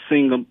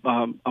witnessing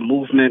a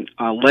movement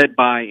led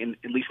by,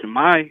 at least in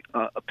my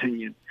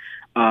opinion,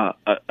 a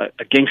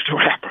gangster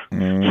rapper,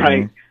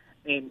 right?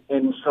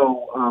 And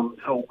so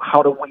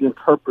how do we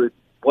interpret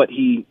what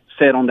he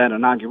said on that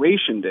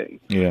inauguration day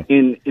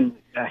in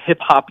a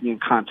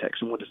hip-hopian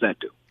context, and what does that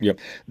do? Yeah,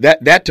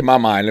 that to my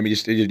mind, let me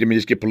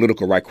just get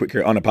political right quick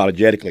here,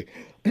 unapologetically.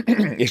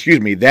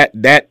 Excuse me.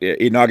 That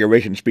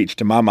inauguration speech,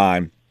 to my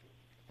mind,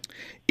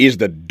 is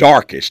the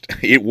darkest.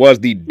 It was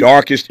the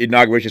darkest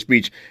inauguration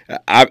speech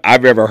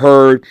I've ever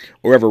heard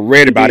or ever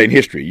read about in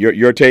history.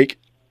 Your take?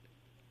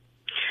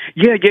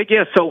 Yeah.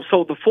 So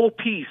the full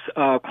piece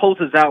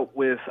closes out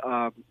with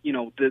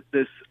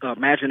this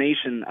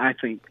imagination, I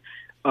think,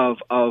 of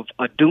a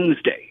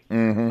doomsday,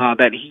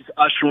 that he's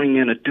ushering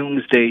in a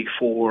doomsday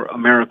for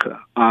America.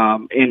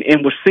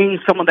 And we're seeing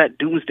some of that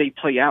doomsday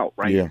play out,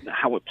 right? Yeah.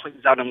 How it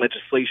plays out in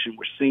legislation.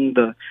 We're seeing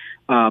the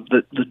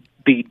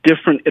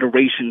different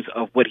iterations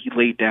of what he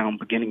laid down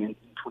beginning in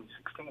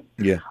 2016.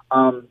 Yeah.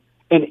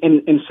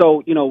 And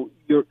so,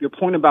 your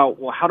point about,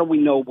 well, how do we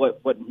know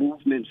what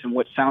movements and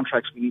what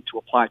soundtracks we need to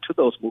apply to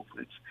those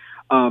movements?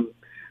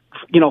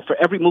 For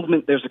every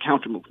movement, there's a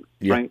counter movement,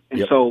 right?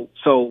 And so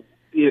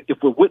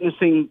if we're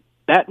witnessing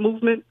that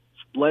movement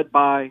led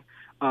by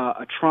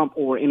a Trump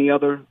or any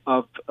other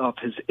of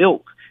his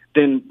ilk,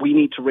 then we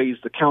need to raise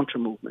the counter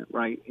movement,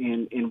 right?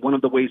 And one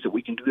of the ways that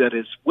we can do that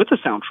is with a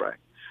soundtrack.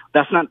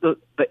 That's not the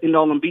end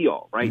all and be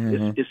all, right?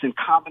 It's in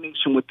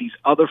combination with these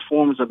other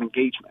forms of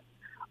engagement.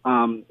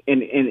 And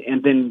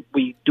then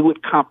we do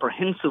it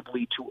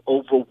comprehensively to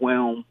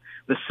overwhelm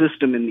the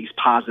system in these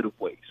positive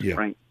ways,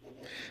 right?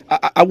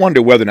 I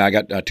wonder whether or not, I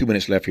got 2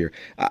 minutes left here.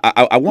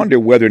 I wonder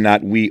whether or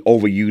not we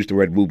overuse the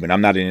word movement.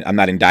 I'm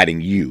not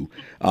indicting you.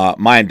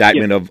 My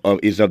indictment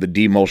is of the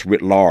demos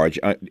writ large.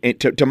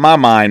 To my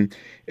mind,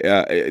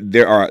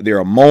 there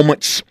are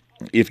moments.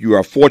 If you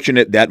are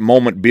fortunate, that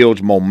moment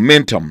builds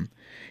momentum.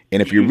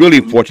 And if you're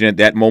really fortunate,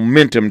 that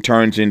momentum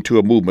turns into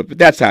a movement. But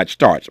that's how it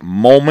starts.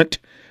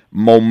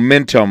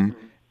 Momentum,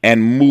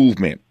 and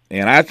movement.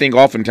 And I think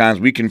oftentimes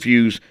we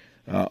confuse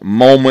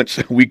moments.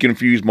 We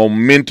confuse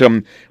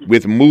momentum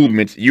with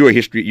movements. You're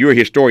a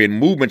historian.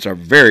 Movements are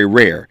very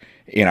rare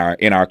in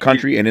our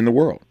country and in the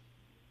world.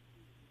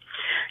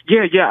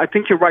 Yeah. I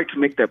think you're right to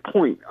make that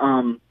point.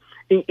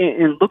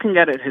 in looking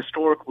at it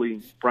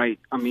historically, right?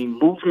 I mean,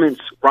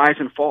 movements rise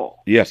and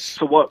fall. Yes.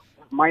 So what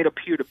might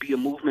appear to be a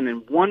movement in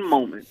one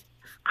moment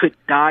could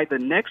die the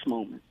next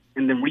moment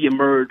and then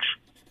reemerge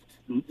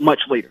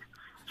much later.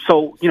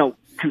 So,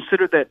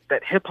 consider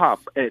that hip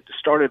hop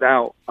started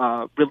out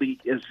really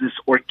as this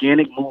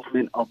organic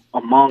movement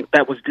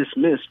that was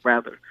dismissed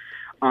rather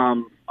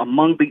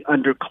among the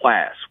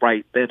underclass,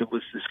 right? That it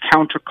was this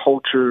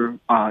counterculture,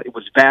 it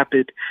was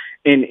vapid,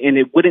 and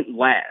it wouldn't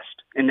last.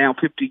 And now,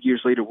 50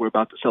 years later, we're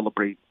about to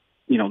celebrate,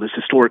 this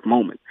historic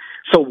moment.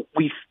 So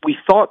we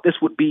thought this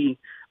would be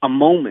a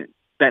moment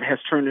that has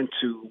turned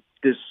into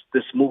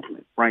this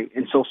movement, right?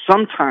 And so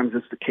sometimes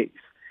it's the case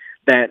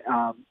that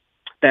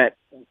that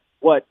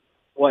what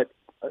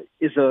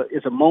is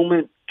a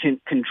moment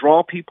can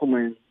draw people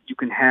in. You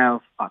can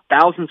have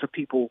thousands of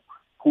people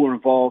who are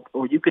involved,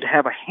 or you could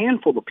have a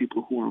handful of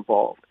people who are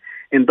involved,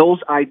 and those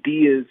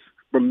ideas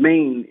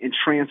remain and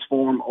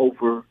transform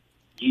over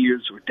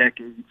years or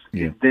decades,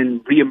 and then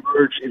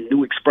reemerge in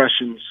new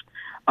expressions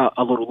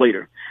a little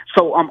later.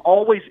 So I'm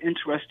always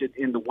interested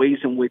in the ways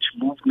in which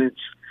movements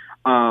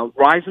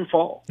rise and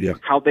fall,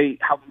 how they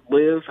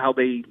live, how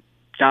they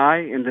die,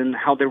 and then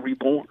how they're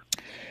reborn.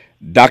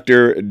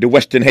 Dr.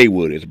 DeWeston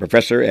Haywood is a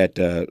professor at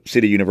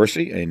City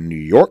University in New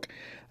York,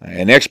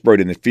 an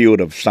expert in the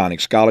field of sonic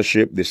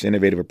scholarship. This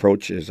innovative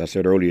approach, as I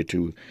said earlier,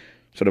 to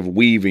sort of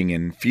weaving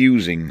and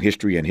fusing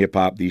history and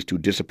hip-hop, these two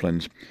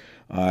disciplines,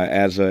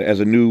 as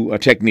a new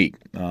technique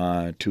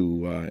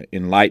to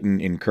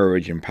enlighten,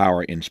 encourage,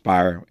 empower,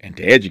 inspire, and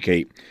to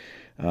educate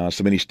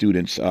so many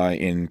students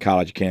on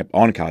college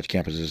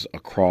campuses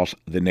across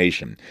the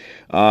nation.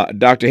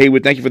 Dr.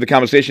 Haywood, thank you for the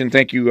conversation.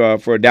 Thank you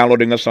for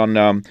downloading us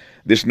on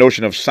this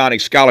notion of sonic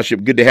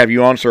scholarship. Good to have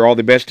you on, sir. All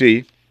the best to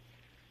you.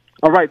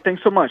 All right.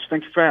 Thanks so much.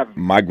 Thank you for having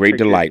me. My great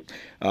delight.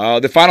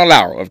 The final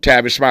hour of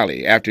Tavis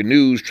Smiley after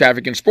news,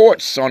 traffic, and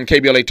sports on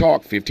KBLA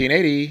Talk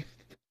 1580.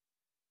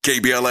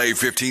 KBLA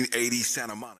 1580 Santa Monica.